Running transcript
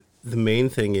the main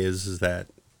thing is that,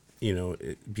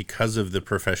 because of the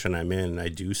profession I'm in, I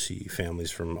do see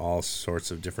families from all sorts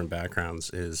of different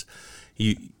backgrounds. Is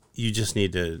you just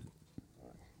need to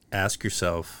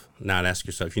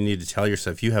you need to tell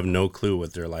yourself you have no clue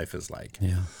what their life is like.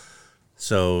 Yeah.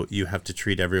 So you have to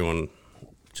treat everyone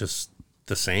just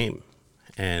the same,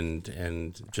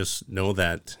 and just know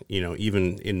that,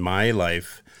 even in my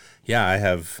life, yeah, I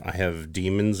have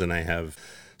demons and I have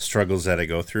struggles that I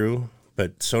go through,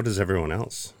 but so does everyone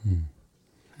else.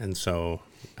 And so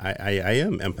I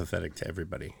am empathetic to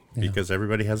everybody because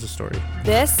everybody has a story.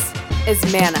 This is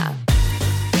MANNA.